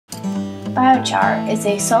Biochar is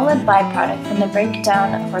a solid byproduct from the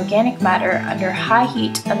breakdown of organic matter under high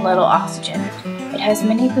heat and little oxygen. It has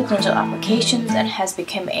many potential applications and has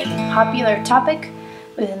become a popular topic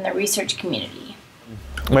within the research community.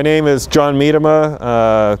 My name is John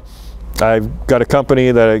Miedema. I've got a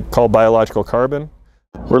company that I call Biological Carbon.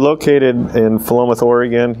 We're located in Philomath,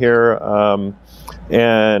 Oregon here,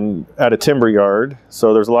 and at a timber yard.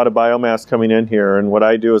 So there's a lot of biomass coming in here, and what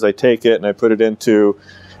I do is I take it and I put it into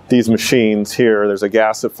these machines here. There's a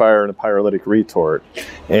gasifier and a pyrolytic retort.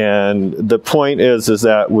 And the point is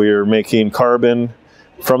that we're making carbon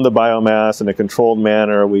from the biomass in a controlled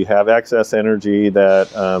manner. We have excess energy that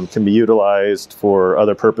can be utilized for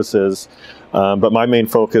other purposes. But my main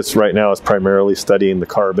focus right now is primarily studying the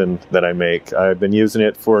carbon that I make. I've been using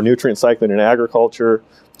it for nutrient cycling in agriculture,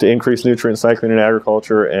 to increase nutrient cycling in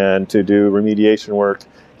agriculture, and to do remediation work,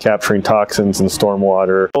 capturing toxins in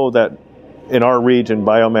stormwater. So that in our region,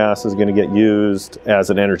 biomass is going to get used as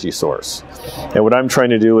an energy source. And what I'm trying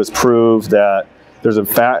to do is prove that there's a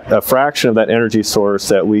fraction of that energy source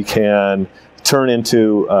that we can turn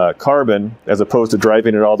into carbon, as opposed to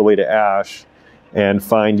driving it all the way to ash, and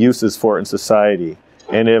find uses for it in society.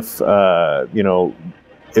 And if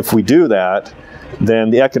we do that, then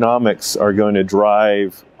the economics are going to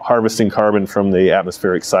drive harvesting carbon from the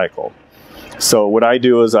atmospheric cycle. So what I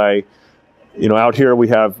do is out here we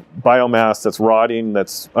have biomass that's rotting,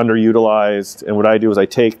 that's underutilized, and what I do is I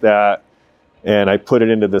take that and I put it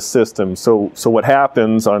into this system. So what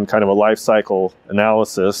happens on kind of a life cycle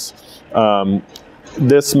analysis,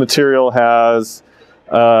 this material has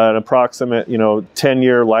an approximate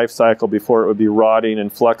 10-year life cycle before it would be rotting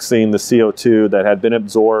and fluxing the CO2 that had been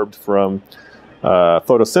absorbed from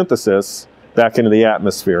photosynthesis back into the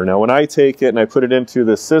atmosphere. Now when I take it and I put it into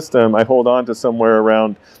this system, I hold on to somewhere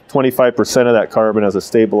around 25% of that carbon as a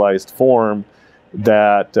stabilized form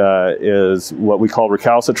that is what we call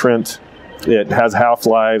recalcitrant. It has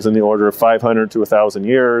half-lives in the order of 500 to 1,000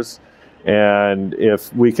 years. And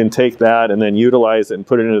if we can take that and then utilize it and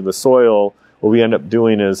put it into the soil, what we end up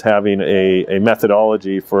doing is having a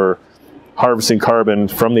methodology for harvesting carbon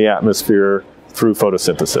from the atmosphere through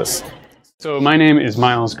photosynthesis. So my name is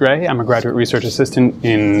Myles Gray. I'm a graduate research assistant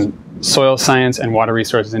in soil science and water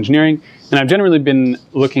resources engineering, and I've generally been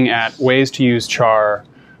looking at ways to use char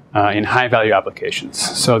in high-value applications.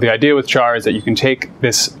 So the idea with char is that you can take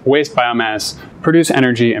this waste biomass, produce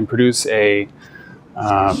energy, and produce a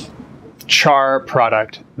char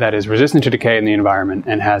product that is resistant to decay in the environment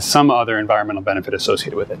and has some other environmental benefit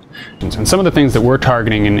associated with it. And some of the things that we're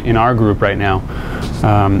targeting in our group right now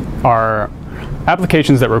are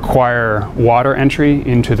applications that require water entry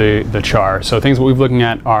into the char. So things that we're looking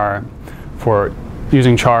at are for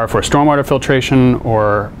using char for stormwater filtration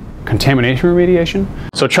or contamination remediation.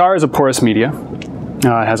 So char is a porous media. It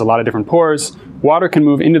has a lot of different pores. Water can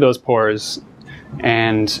move into those pores,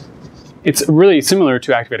 and it's really similar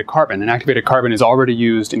to activated carbon. And activated carbon is already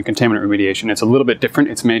used in contaminant remediation. It's a little bit different.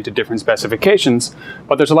 It's made to different specifications,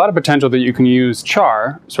 but there's a lot of potential that you can use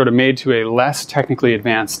char, sort of made to a less technically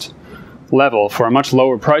advanced level for a much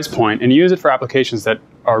lower price point, and use it for applications that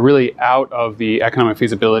are really out of the economic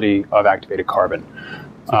feasibility of activated carbon.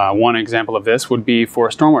 One example of this would be for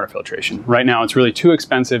stormwater filtration. Right now it's really too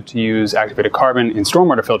expensive to use activated carbon in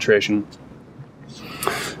stormwater filtration.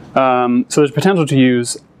 So there's potential to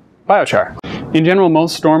use biochar. In general,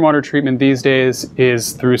 most stormwater treatment these days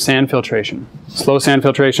is through sand filtration, slow sand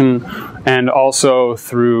filtration, and also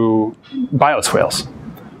through bioswales.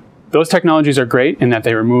 Those technologies are great in that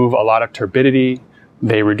they remove a lot of turbidity,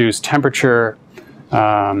 they reduce temperature,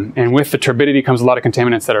 and with the turbidity comes a lot of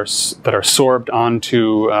contaminants that are sorbed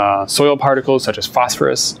onto soil particles such as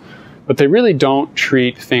phosphorus, but they really don't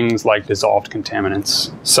treat things like dissolved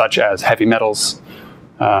contaminants such as heavy metals,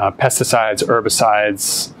 pesticides,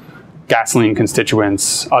 herbicides, gasoline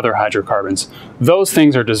constituents, other hydrocarbons. Those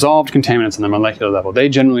things are dissolved contaminants on the molecular level. They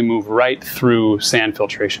generally move right through sand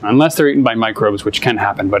filtration, unless they're eaten by microbes, which can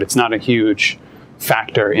happen, but it's not a huge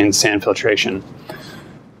factor in sand filtration.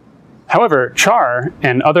 However, char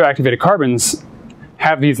and other activated carbons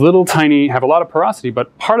have these little tiny, have a lot of porosity,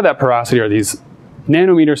 but part of that porosity are these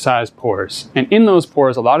nanometer-sized pores. And in those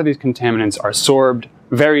pores, a lot of these contaminants are sorbed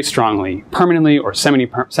very strongly, permanently or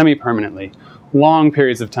semi-permanently, long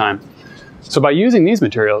periods of time. So by using these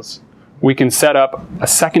materials, we can set up a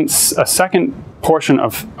second portion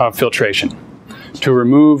of filtration to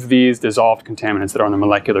remove these dissolved contaminants that are on the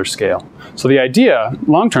molecular scale. So the idea,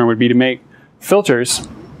 long-term, would be to make filters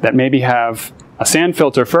that maybe have a sand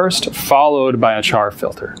filter first, followed by a char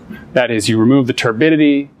filter. That is, you remove the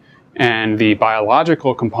turbidity, and the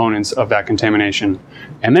biological components of that contamination,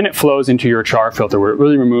 and then it flows into your char filter where it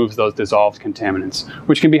really removes those dissolved contaminants,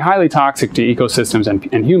 which can be highly toxic to ecosystems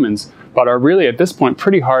and humans, but are really at this point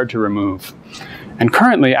pretty hard to remove. And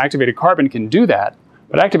currently activated carbon can do that,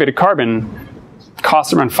 but activated carbon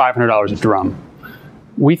costs around $500 a drum.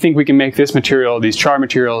 We think we can make this material, these char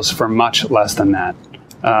materials, for much less than that.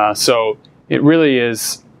 So it really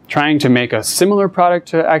is trying to make a similar product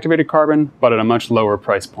to activated carbon, but at a much lower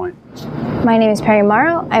price point. My name is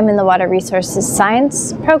Morrow. I'm in the Water Resources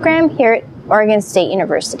Science program here at Oregon State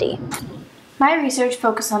University. My research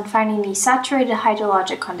focused on finding the saturated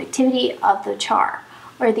hydrologic conductivity of the char,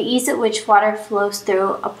 or the ease at which water flows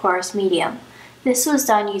through a porous medium. This was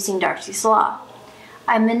done using Darcy's law.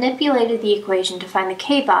 I manipulated the equation to find the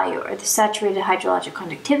K value, or the saturated hydrologic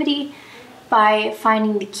conductivity, by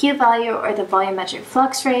finding the Q value, or the volumetric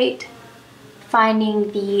flux rate,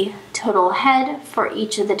 finding the total head for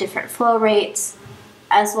each of the different flow rates,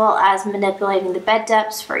 as well as manipulating the bed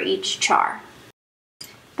depths for each char.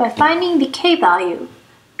 By finding the K value,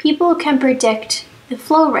 people can predict the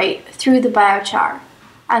flow rate through the biochar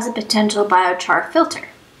as a potential biochar filter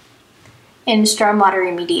in stormwater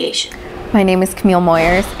remediation. My name is Camille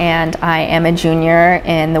Moyers, and I am a junior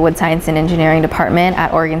in the Wood Science and Engineering Department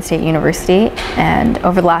at Oregon State University. And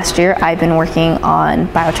over the last year, I've been working on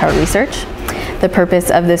biochar research. The purpose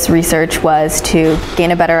of this research was to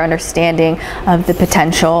gain a better understanding of the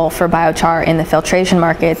potential for biochar in the filtration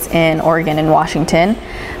markets in Oregon and Washington.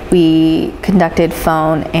 We conducted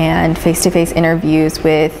phone and face-to-face interviews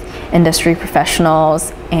with industry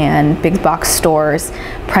professionals and big box stores.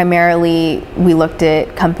 Primarily, we looked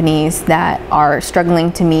at companies that are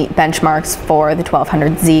struggling to meet benchmarks for the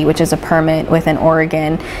 1200Z, which is a permit within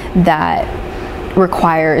Oregon that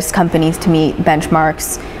requires companies to meet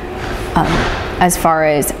benchmarks as far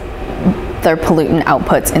as their pollutant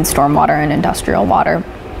outputs in stormwater and industrial water.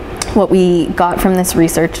 What we got from this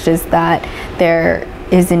research is that there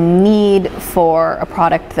is a need for a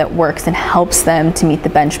product that works and helps them to meet the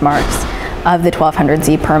benchmarks of the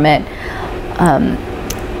 1200Z permit.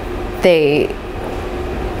 They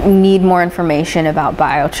need more information about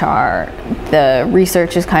biochar. The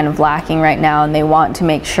research is kind of lacking right now, and they want to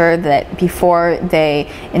make sure that before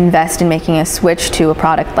they invest in making a switch to a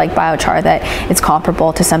product like biochar, that it's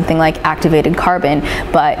comparable to something like activated carbon,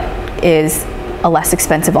 but is a less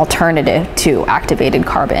expensive alternative to activated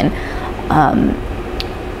carbon.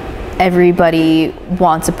 Everybody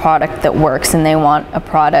wants a product that works, and they want a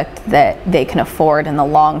product that they can afford in the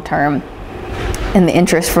long term. And the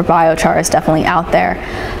interest for biochar is definitely out there.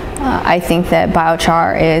 I think that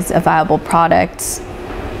biochar is a viable product,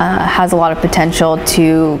 has a lot of potential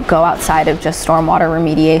to go outside of just stormwater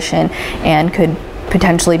remediation, and could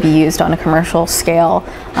potentially be used on a commercial scale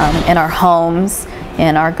in our homes,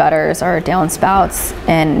 in our gutters, our downspouts,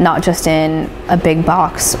 and not just in a big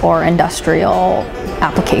box or industrial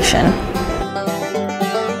application.